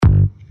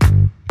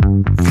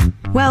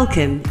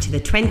Welcome to the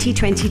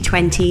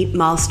 2020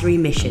 Mastery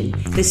Mission,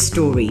 The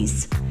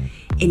Stories.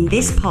 In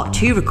this Part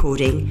 2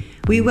 recording,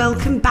 we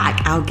welcome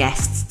back our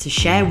guests to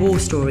share war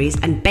stories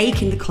and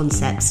bake in the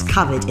concepts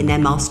covered in their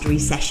mastery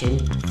session.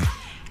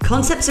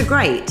 Concepts are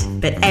great,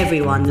 but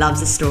everyone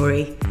loves a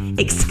story.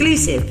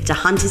 Exclusive to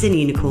Hunters and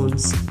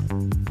Unicorns.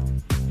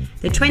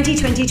 The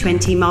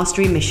 2020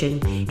 Mastery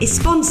Mission is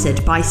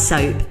sponsored by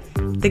SOAP,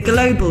 the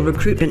global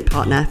recruitment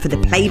partner for the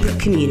Playbook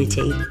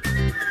community.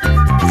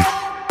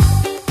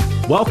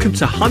 Welcome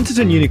to Hunters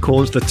and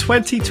Unicorns, the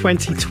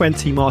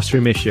 2020 Mastery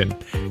Mission.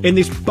 In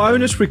this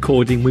bonus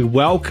recording, we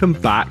welcome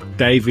back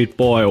David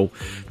Boyle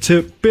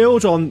to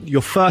build on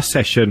your first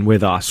session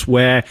with us,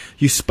 where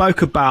you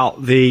spoke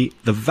about the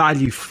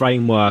value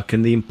framework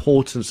and the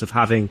importance of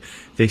having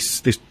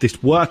this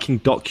working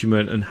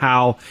document and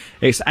how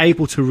it's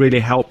able to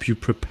really help you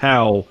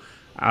propel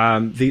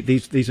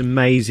these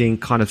amazing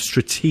kind of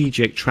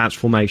strategic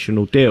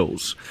transformational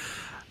deals.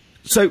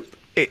 So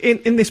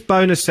in this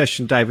bonus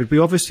session, David, we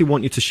obviously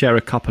want you to share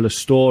a couple of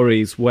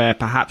stories where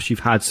perhaps you've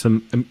had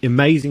some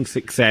amazing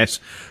success,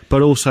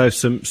 but also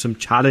some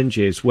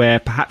challenges where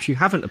perhaps you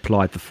haven't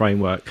applied the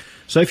framework.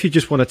 So if you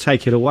just want to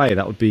take it away,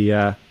 that would be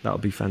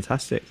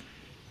fantastic.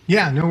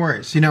 Yeah, no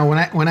worries. You know,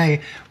 when I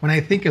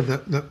think of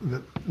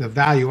the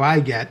value I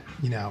get,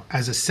 you know,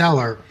 as a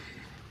seller,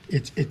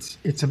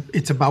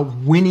 it's about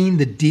winning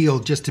the deal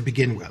just to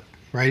begin with.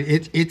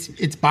 Right?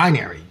 It's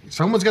binary.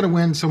 Someone's got to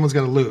win, someone's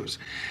got to lose.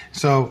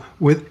 So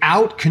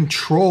without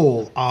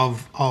control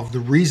of the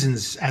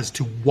reasons as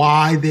to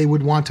why they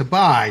would want to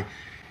buy,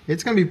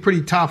 it's going to be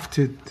pretty tough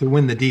to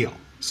win the deal.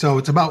 So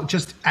it's about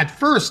just at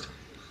first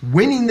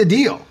winning the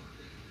deal.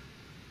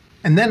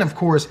 And then, of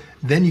course,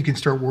 then you can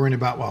start worrying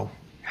about, well,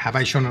 have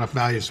I shown enough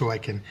value so I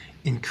can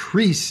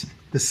increase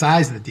the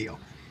size of the deal?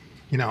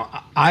 You know,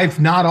 I've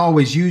not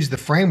always used the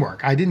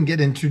framework. I didn't get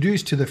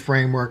introduced to the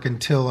framework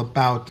until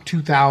about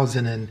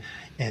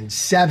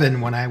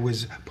 2007 when I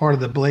was part of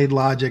the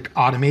BladeLogic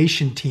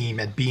automation team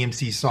at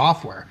BMC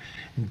Software.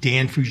 And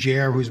Dan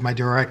Fougere, who's my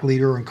direct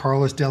leader, and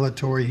Carlos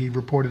Delatorre, he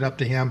reported up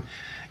to him,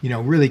 you know,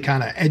 really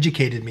kind of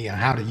educated me on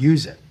how to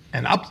use it.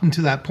 And up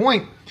until that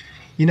point,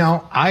 you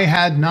know, I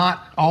had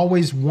not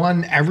always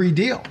won every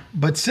deal.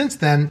 But since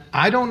then,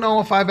 I don't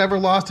know if I've ever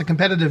lost a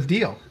competitive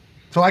deal.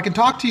 So I can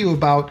talk to you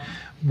about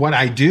what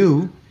I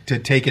do to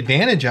take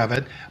advantage of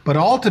it, but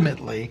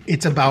ultimately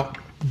it's about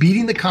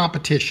beating the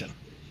competition.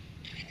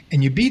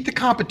 And you beat the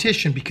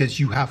competition because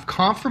you have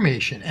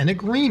confirmation and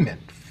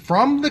agreement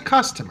from the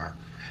customer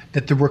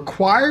that the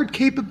required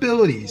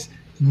capabilities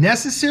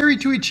necessary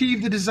to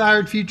achieve the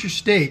desired future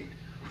state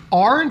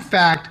are in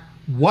fact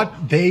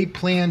what they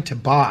plan to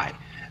buy.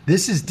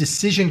 This is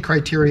decision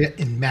criteria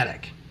in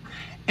MEDDIC.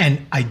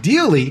 And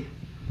ideally,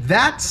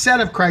 that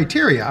set of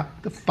criteria,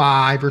 the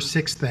 5 or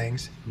 6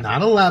 things,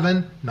 not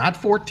 11, not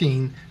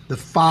 14, the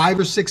 5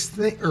 or 6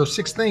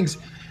 things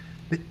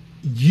that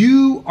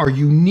you are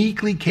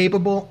uniquely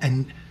capable,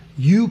 and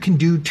you can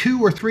do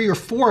 2 or 3 or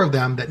 4 of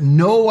them that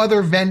no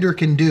other vendor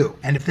can do.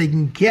 And if they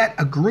can get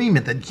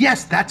agreement that,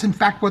 yes, that's in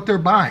fact what they're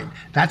buying,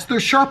 that's their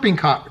shopping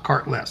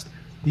cart list,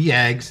 the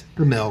eggs,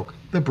 the milk,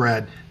 the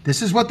bread,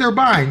 this is what they're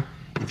buying.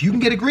 If you can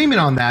get agreement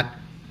on that,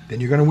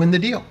 then you're going to win the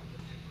deal.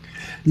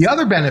 The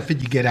other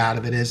benefit you get out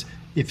of it is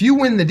if you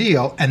win the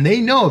deal and they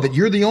know that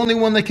you're the only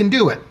one that can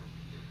do it,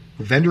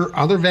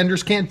 other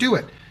vendors can't do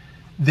it,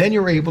 then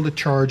you're able to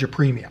charge a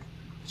premium.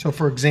 So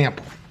for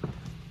example,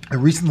 I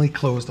recently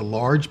closed a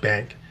large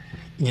bank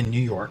in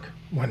New York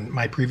when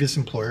my previous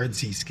employer at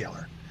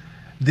Zscaler.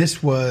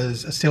 This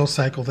was a sales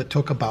cycle that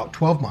took about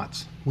 12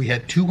 months. We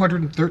had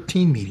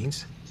 213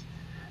 meetings.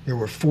 There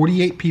were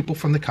 48 people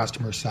from the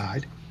customer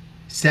side,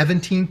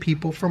 17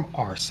 people from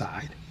our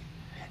side.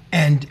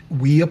 And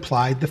we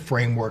applied the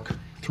framework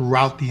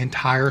throughout the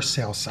entire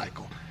sales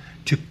cycle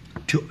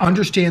to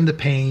understand the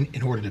pain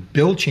in order to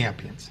build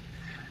champions,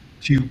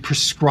 to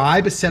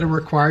prescribe a set of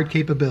required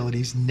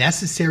capabilities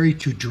necessary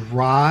to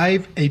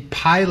drive a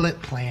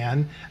pilot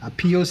plan, a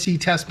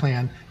POC test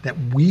plan that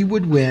we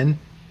would win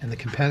and the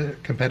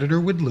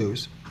competitor would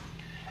lose,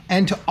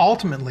 and to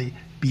ultimately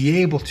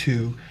be able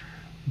to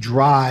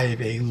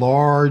drive a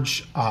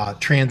large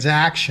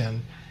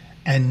transaction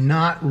and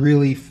not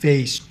really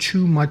face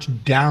too much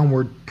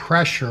downward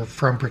pressure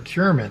from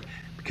procurement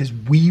because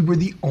we were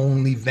the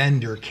only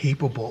vendor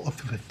capable of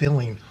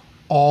fulfilling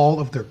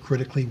all of their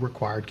critically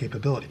required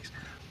capabilities.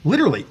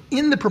 Literally,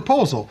 in the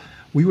proposal,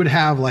 we would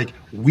have like,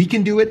 we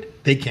can do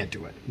it, they can't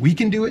do it. We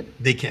can do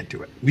it, they can't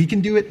do it. We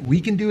can do it, we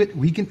can do it,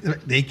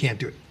 they can't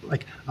do it.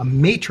 Like a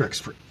matrix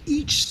for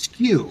each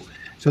SKU.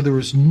 So there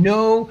was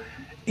no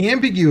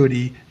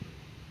ambiguity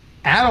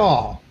at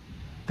all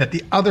that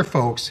the other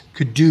folks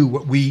could do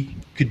what we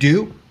could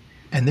do,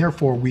 and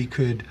therefore we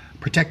could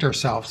protect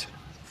ourselves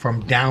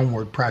from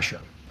downward pressure.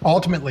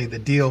 Ultimately, the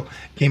deal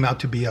came out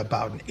to be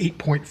about an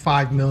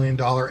 $8.5 million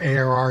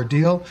ARR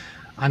deal,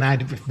 and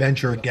I'd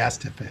venture a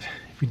guess if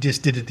we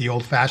just did it the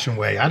old-fashioned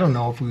way, I don't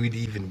know if we would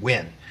even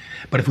win.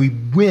 But if we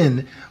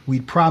win,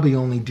 we'd probably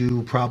only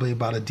do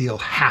about a deal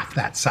half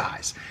that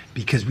size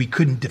because we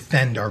couldn't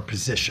defend our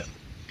position.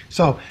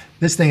 So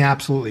this thing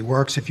absolutely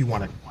works if you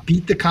want to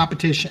beat the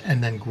competition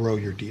and then grow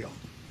your deal.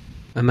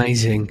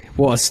 Amazing.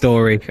 What a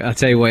story. I'll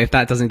tell you what, if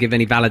that doesn't give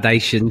any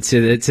validation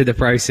to the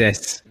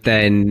process,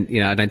 then,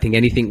 I don't think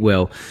anything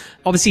will.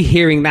 Obviously,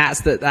 hearing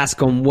that's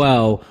gone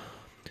well,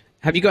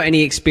 have you got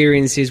any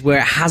experiences where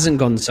it hasn't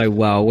gone so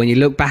well? When you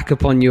look back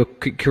upon your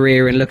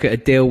career and look at a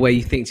deal where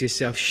you think to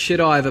yourself, should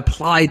I have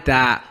applied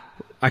that?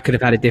 I could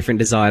have had a different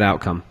desired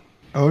outcome.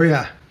 Oh,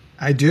 yeah,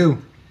 I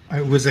do.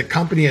 It was a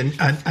company,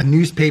 a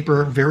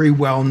newspaper, very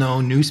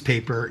well-known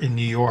newspaper in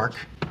New York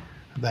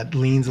that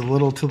leans a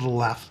little to the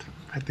left.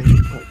 I think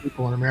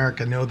people in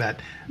America know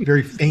that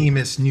very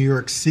famous New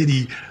York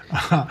City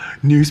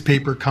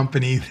newspaper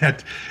company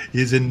that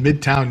is in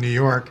Midtown New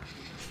York.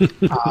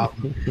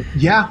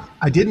 Yeah,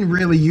 I didn't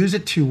really use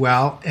it too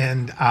well.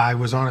 And I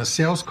was on a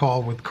sales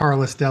call with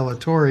Carlos Della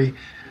Torre,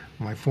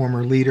 my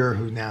former leader,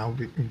 who now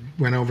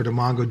went over to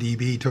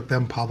MongoDB, took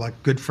them public,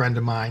 good friend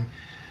of mine.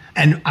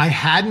 And I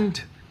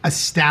hadn't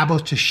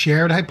established a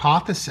shared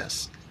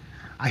hypothesis.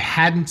 I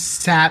hadn't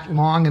sat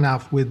long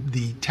enough with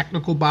the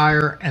technical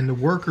buyer and the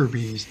worker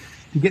bees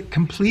to get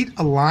complete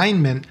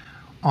alignment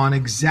on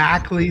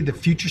exactly the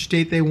future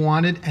state they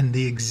wanted and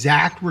the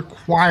exact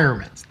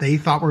requirements they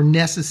thought were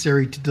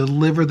necessary to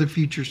deliver the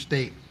future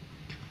state.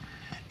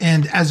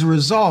 And as a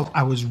result,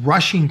 I was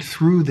rushing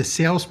through the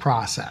sales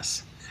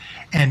process,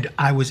 and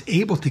I was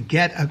able to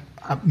get a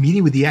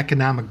meeting with the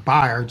economic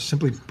buyer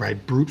simply by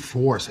brute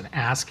force and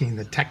asking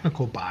the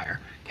technical buyer,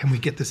 can we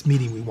get this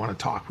meeting? We want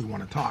to talk.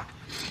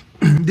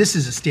 This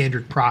is a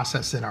standard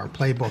process in our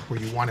playbook where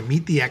you want to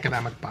meet the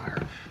economic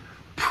buyer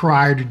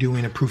prior to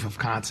doing a proof of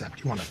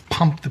concept. You want to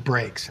pump the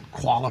brakes and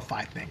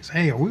qualify things.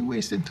 Hey, are we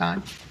wasting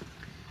time?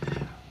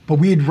 But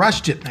we had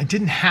rushed it, and I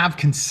didn't have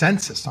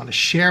consensus on a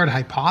shared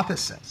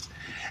hypothesis.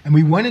 And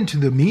we went into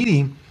the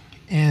meeting,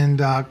 and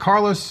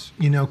Carlos,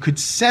 could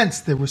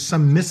sense there was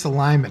some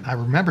misalignment. I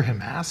remember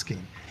him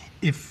asking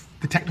if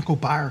the technical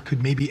buyer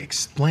could maybe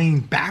explain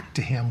back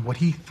to him what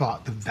he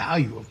thought the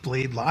value of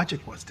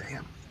BladeLogic was to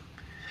him,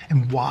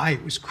 and why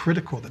it was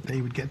critical that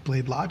they would get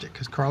BladeLogic,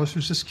 because Carlos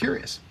was just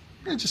curious.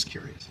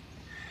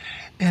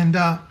 And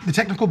the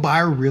technical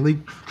buyer really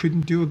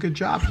couldn't do a good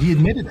job. He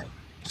admitted it.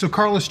 So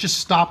Carlos just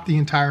stopped the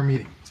entire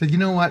meeting. Said, you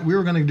know what? We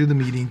were going to do the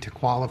meeting to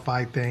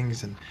qualify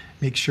things and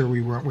make sure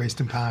we weren't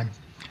wasting time.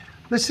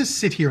 Let's just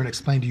sit here and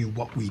explain to you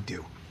what we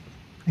do.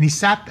 And he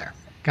sat there,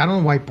 got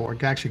on the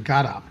whiteboard, actually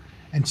got up,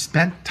 and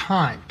spent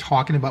time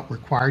talking about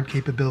required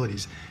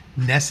capabilities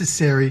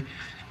necessary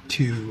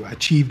to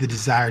achieve the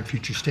desired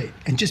future state,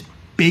 and just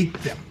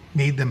baked them,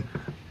 made them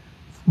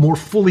more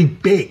fully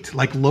baked,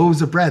 like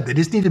loaves of bread. They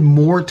just needed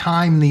more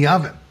time in the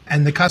oven.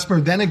 And the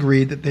customer then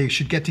agreed that they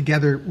should get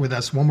together with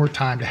us one more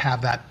time to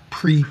have that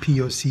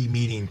pre-POC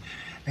meeting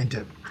and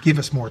to give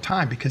us more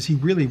time, because he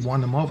really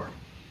won them over.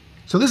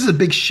 So this is a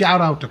big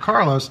shout out to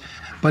Carlos,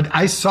 but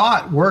I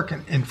saw it work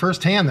in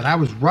firsthand that I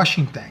was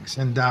rushing things.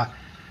 And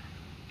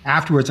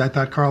afterwards, I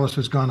thought Carlos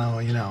was going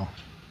to,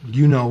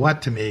 you know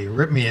what to me,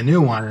 rip me a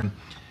new one. And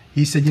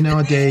he said,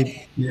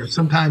 Dave,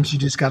 sometimes you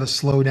just got to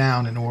slow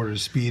down in order to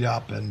speed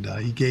up. And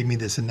he gave me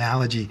this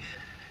analogy.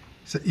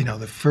 So,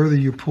 the further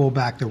you pull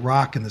back the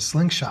rock in the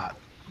slingshot,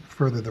 the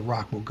further the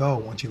rock will go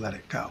once you let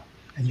it go.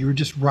 And you were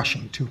just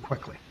rushing too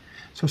quickly.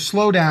 So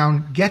slow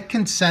down, get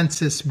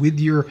consensus with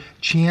your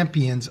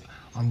champions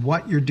on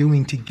what you're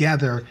doing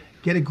together,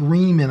 get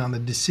agreement on the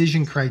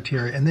decision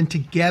criteria, and then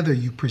together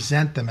you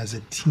present them as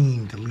a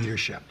team to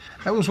leadership.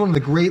 That was one of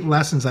the great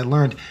lessons I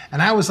learned.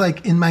 And I was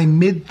like in my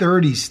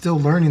mid-30s still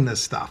learning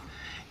this stuff.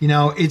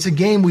 It's a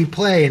game we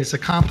play, and it's a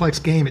complex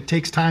game. It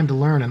takes time to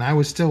learn, and I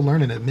was still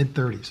learning at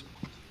mid-30s.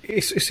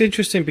 It's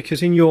interesting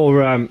because in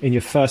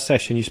your first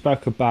session, you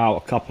spoke about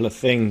a couple of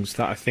things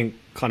that I think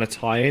kind of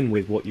tie in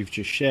with what you've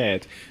just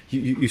shared.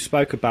 You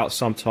spoke about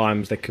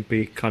sometimes there could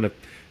be kind of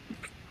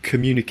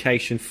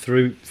communication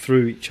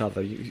through each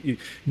other. You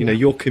know,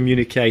 you're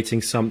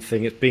communicating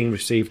something, it's being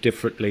received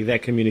differently, they're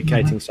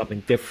communicating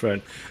something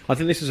different. I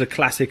think this is a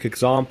classic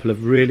example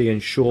of really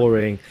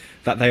ensuring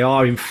that they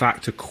are in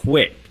fact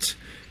equipped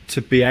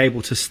to be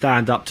able to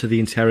stand up to the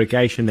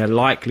interrogation they're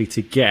likely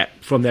to get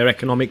from their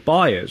economic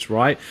buyers,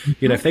 right?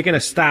 You know, if they're going to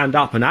stand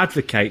up and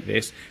advocate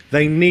this,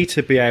 they need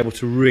to be able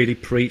to really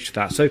preach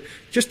that. So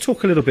just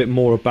talk a little bit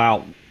more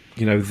about,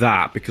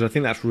 that, because I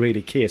think that's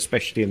really key,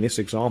 especially in this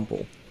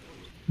example.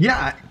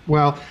 Yeah,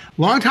 well,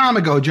 long time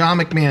ago, John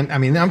McMahon,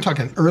 I'm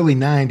talking early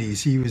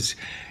 90s, he was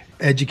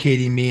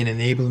educating me and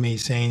enabling me,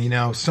 saying,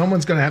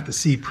 someone's going to have to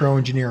see Pro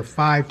Engineer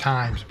 5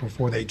 times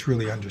before they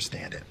truly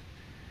understand it.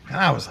 And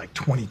I was like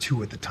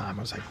 22 at the time.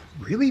 I was like,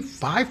 really?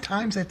 5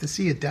 times I have to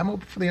see a demo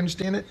before they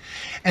understand it?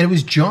 And it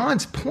was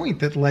John's point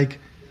that,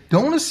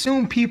 don't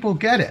assume people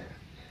get it.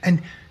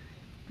 And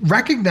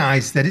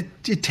recognize that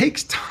it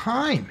takes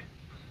time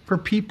for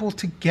people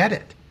to get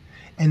it.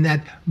 And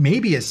that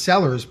maybe as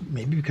sellers,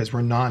 maybe because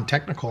we're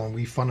non-technical and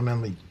we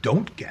fundamentally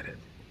don't get it,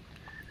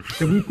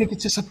 that we think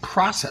it's just a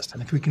process.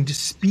 And if we can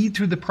just speed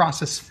through the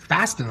process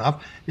fast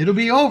enough, it'll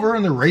be over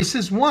and the race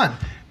is won.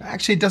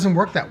 Actually, it doesn't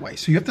work that way.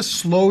 So you have to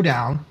slow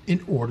down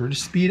in order to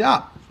speed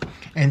up.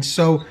 And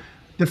so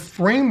The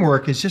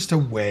framework is just a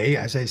way,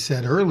 as I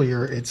said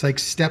earlier, it's like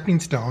stepping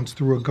stones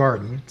through a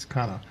garden. It's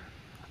kind of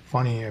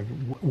funny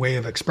way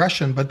of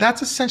expression, but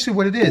that's essentially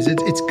what it is.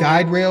 It's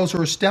guide rails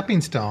or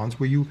stepping stones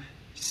where you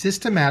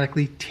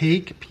systematically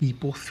take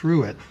people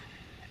through it.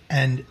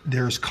 And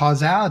there's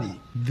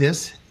causality.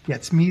 This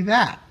gets me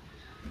that.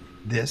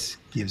 This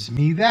gives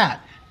me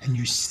that. And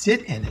you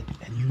sit in it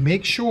and you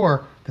make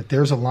sure that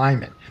there's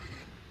alignment.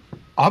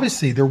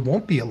 Obviously, there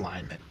won't be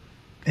alignment.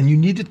 And you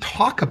need to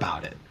talk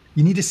about it.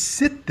 You need to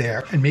sit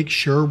there and make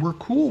sure we're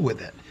cool with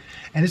it.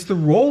 And it's the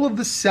role of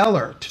the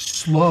seller to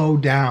slow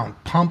down,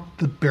 pump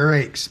the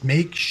brakes,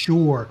 make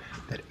sure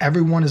that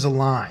everyone is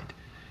aligned.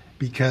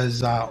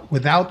 Because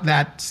without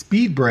that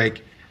speed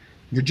brake,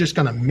 you're just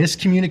going to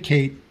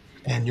miscommunicate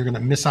and you're going to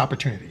miss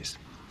opportunities.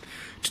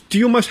 Do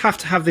you almost have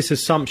to have this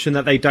assumption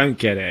that they don't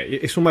get it?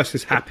 It's almost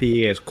this happy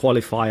ears,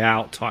 qualify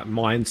out type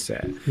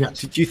mindset.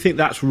 Yes. Do you think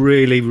that's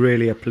really,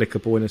 really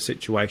applicable in a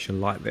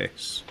situation like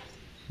this?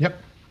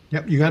 Yep.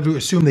 You have to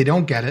assume they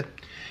don't get it.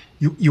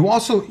 Yeah,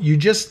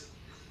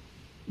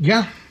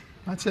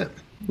 that's it.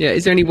 Yeah.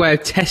 Is there any way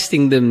of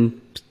testing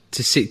them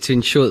to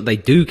ensure that they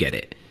do get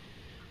it?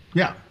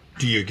 Yeah.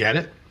 Do you get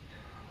it?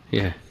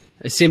 Yeah.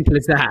 As simple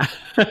as that.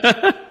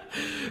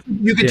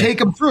 You could take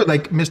them through it,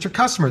 like, Mr.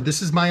 Customer,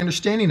 this is my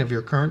understanding of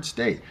your current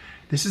state.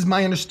 This is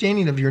my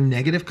understanding of your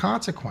negative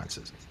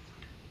consequences.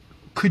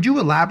 Could you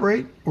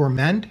elaborate or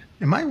amend?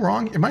 Am I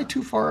wrong? Am I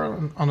too far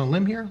on a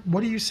limb here?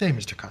 What do you say,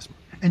 Mr. Customer?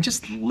 And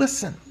just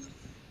listen.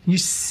 You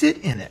sit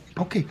in it.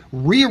 Okay,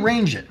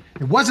 rearrange it.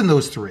 It wasn't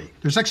those three.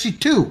 There's actually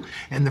two.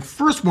 And the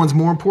first one's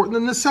more important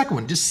than the second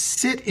one. Just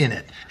sit in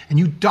it and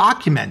you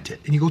document it.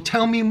 And you go,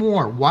 tell me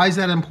more. Why is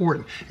that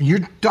important? And you're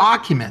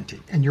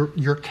documenting and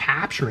you're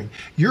capturing.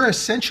 You're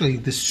essentially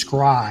the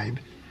scribe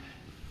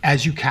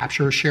as you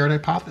capture a shared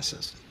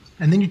hypothesis.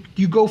 And then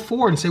you go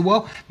forward and say,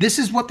 well, this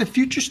is what the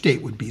future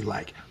state would be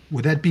like.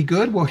 Would that be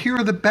good? Well, here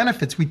are the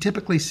benefits we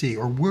typically see.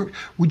 Or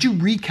would you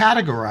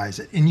recategorize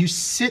it? And you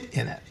sit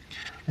in it.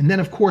 And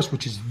then, of course,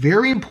 which is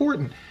very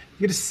important,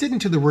 you got to sit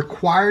into the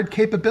required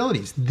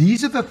capabilities.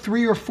 These are the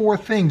 3 or 4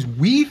 things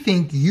we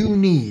think you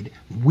need.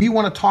 We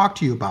want to talk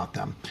to you about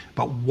them,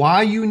 but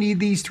why you need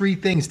these 3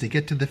 things to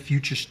get to the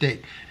future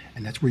state.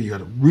 And that's where you got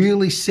to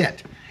really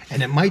sit.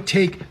 And it might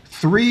take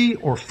 3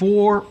 or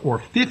 4 or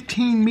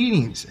 15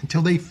 meetings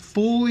until they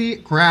fully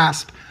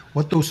grasp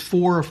what those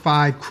 4 or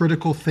 5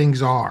 critical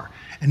things are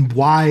and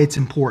why it's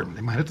important.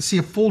 They might have to see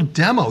a full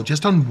demo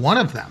just on one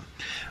of them.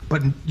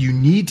 But you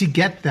need to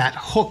get that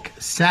hook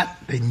set.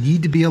 They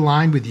need to be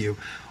aligned with you,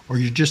 or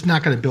you're just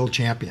not going to build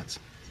champions.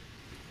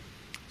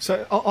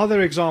 So are there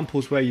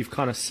examples where you've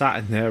kind of sat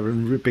in there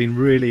and been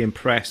really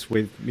impressed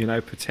with,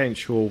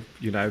 potential,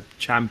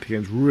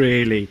 champions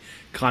really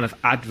kind of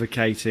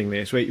advocating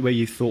this, where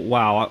you thought,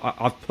 wow,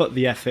 I've put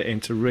the effort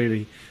in to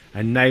really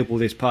enable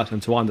this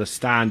person to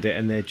understand it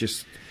and they're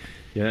just,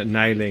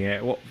 nailing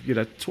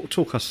it?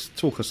 Talk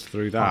us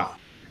through that.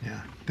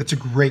 Yeah, that's a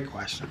great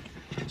question.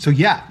 So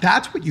yeah,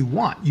 that's what you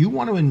want. You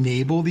want to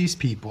enable these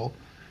people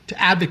to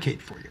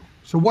advocate for you.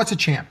 So what's a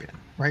champion,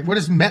 right? What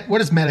does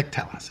Medic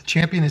tell us? A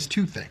champion is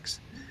 2 things,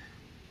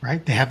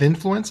 right? They have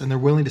influence and they're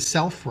willing to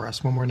sell for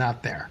us when we're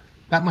not there.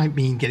 That might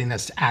mean getting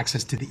us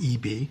access to the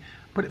EB,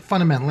 but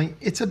fundamentally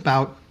it's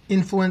about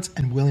influence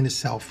and willing to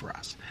sell for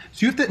us.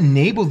 So you have to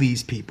enable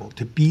these people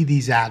to be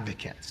these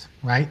advocates,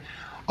 right?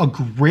 A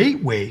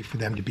great way for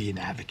them to be an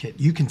advocate,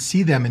 you can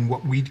see them in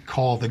what we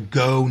call the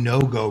go,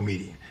 no-go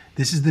meeting.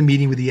 This is the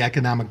meeting with the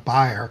economic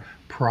buyer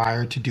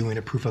prior to doing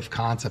a proof of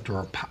concept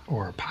or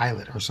a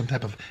pilot or some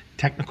type of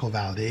technical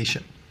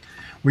validation,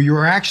 where you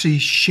are actually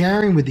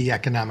sharing with the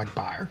economic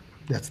buyer,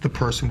 that's the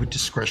person with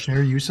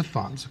discretionary use of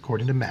funds,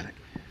 according to Medic,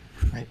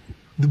 right?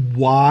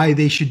 Why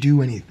they should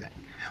do anything,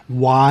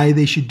 why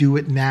they should do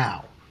it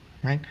now,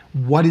 right?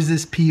 What is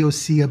this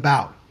POC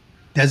about?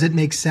 Does it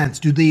make sense?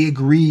 Do they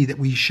agree that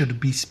we should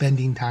be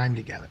spending time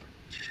together?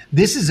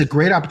 This is a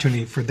great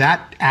opportunity for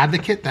that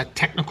advocate, that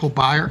technical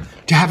buyer,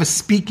 to have a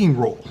speaking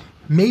role.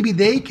 Maybe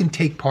they can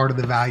take part of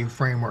the value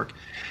framework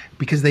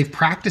because they've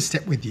practiced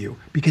it with you,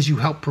 because you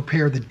helped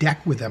prepare the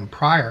deck with them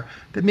prior,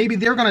 that maybe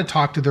they're going to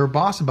talk to their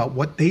boss about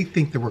what they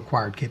think the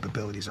required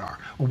capabilities are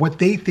or what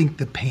they think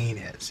the pain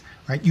is,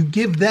 right? You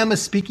give them a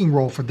speaking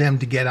role for them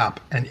to get up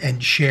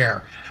and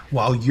share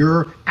while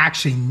you're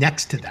actually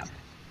next to them.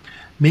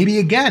 Maybe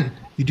again,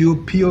 you do a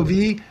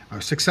POV,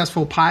 a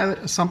successful pilot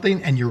or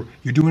something, and you're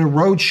doing a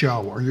road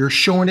show or you're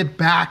showing it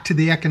back to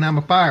the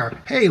economic buyer.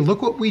 Hey,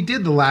 look what we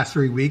did the last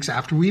 3 weeks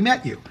after we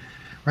met you,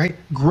 right?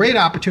 Great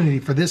opportunity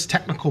for this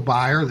technical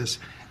buyer, this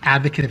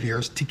advocate of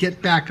yours, to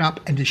get back up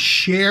and to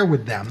share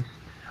with them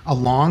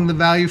along the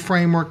value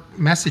framework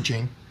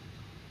messaging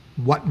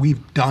what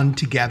we've done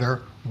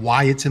together,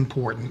 why it's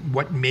important,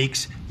 what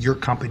makes your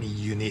company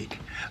unique.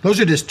 Those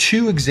are just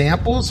 2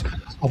 examples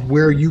of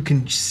where you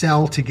can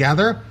sell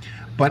together.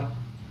 But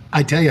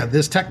I tell you,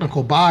 this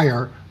technical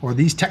buyer or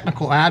these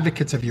technical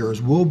advocates of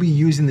yours will be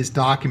using this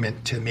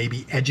document to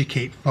maybe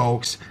educate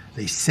folks.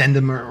 They send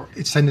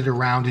it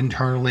around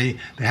internally.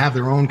 They have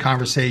their own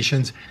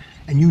conversations.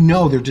 and you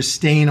know they're just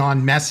staying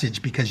on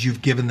message because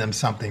you've given them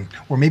something,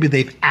 or maybe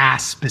they've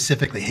asked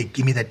specifically, hey,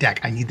 give me that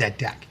deck, I need that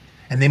deck.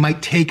 And they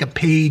might take a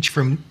page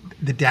from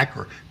the deck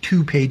or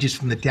 2 pages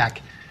from the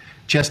deck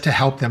just to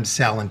help them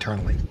sell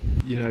internally.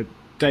 You know,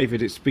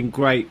 David, it's been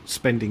great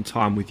spending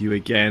time with you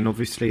again.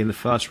 Obviously, in the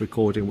first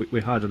recording,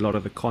 we heard a lot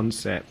of the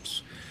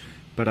concepts,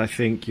 but I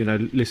think, you know,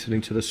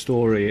 listening to the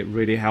story, it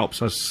really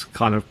helps us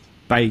kind of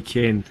bake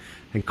in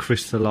and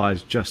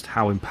crystallize just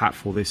how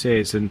impactful this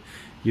is. And,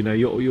 you know,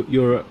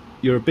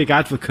 you're a big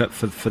advocate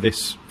for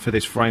this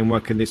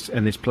framework and this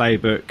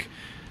playbook,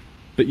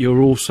 but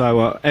you're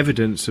also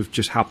evidence of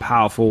just how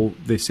powerful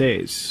this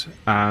is.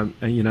 And,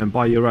 you know,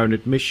 by your own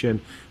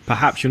admission,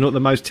 perhaps you're not the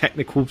most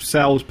technical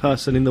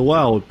salesperson in the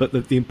world, but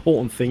the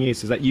important thing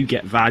is that you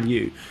get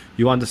value.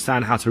 You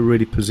understand how to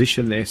really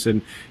position this,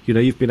 and, you know,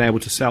 you've been able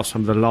to sell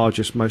some of the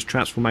largest, most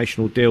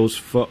transformational deals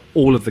for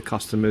all of the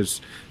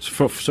customers,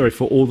 for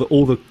all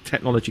the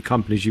technology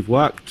companies you've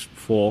worked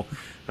for.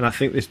 And I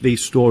think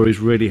these stories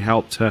really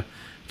help to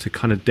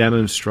kind of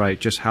demonstrate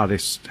just how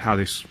this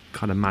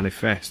kind of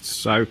manifests.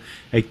 So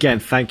again,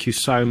 thank you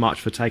so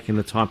much for taking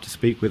the time to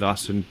speak with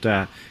us and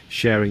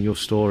sharing your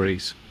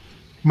stories.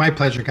 My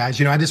pleasure, guys.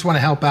 You know, I just want to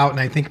help out. And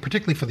I think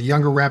particularly for the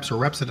younger reps or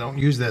reps that don't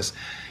use this,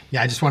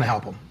 I just want to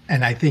help them.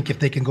 And I think if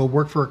they can go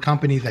work for a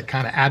company that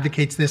kind of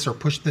advocates this or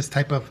push this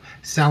type of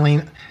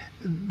selling,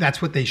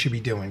 that's what they should be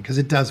doing, because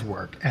it does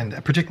work. And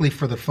particularly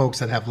for the folks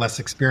that have less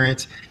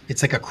experience,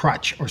 it's like a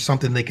crutch or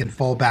something they can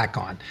fall back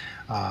on.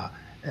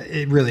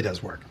 It really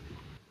does work.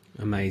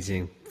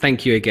 Amazing.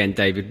 Thank you again,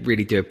 David.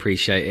 Really do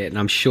appreciate it. And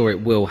I'm sure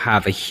it will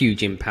have a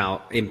huge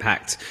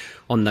impact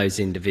on those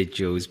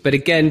individuals. But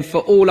again,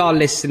 for all our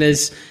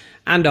listeners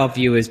and our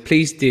viewers,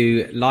 please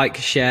do like,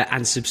 share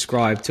and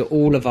subscribe to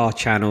all of our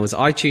channels,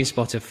 iTunes,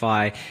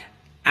 Spotify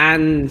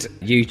and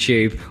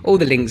YouTube. All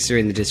the links are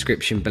in the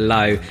description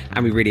below,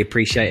 and we really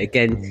appreciate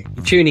again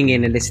tuning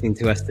in and listening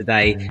to us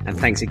today. And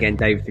thanks again,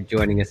 David, for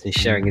joining us and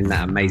sharing in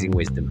that amazing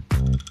wisdom.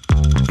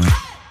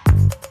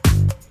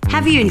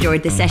 Have you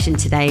enjoyed the session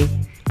today?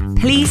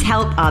 Please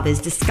help others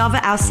discover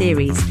our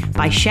series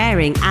by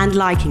sharing and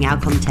liking our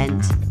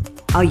content.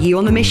 Are you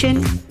on the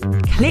mission?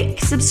 Click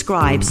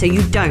subscribe so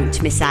you don't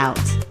miss out.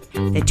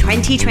 The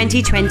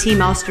 2020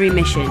 Mastery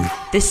Mission,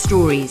 The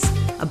Stories,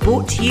 are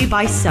brought to you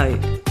by SOAP,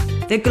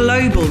 the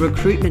global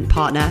recruitment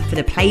partner for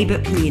the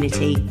Playbook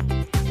community.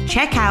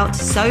 Check out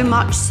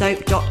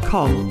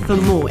SoMuchSoap.com for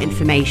more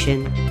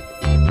information.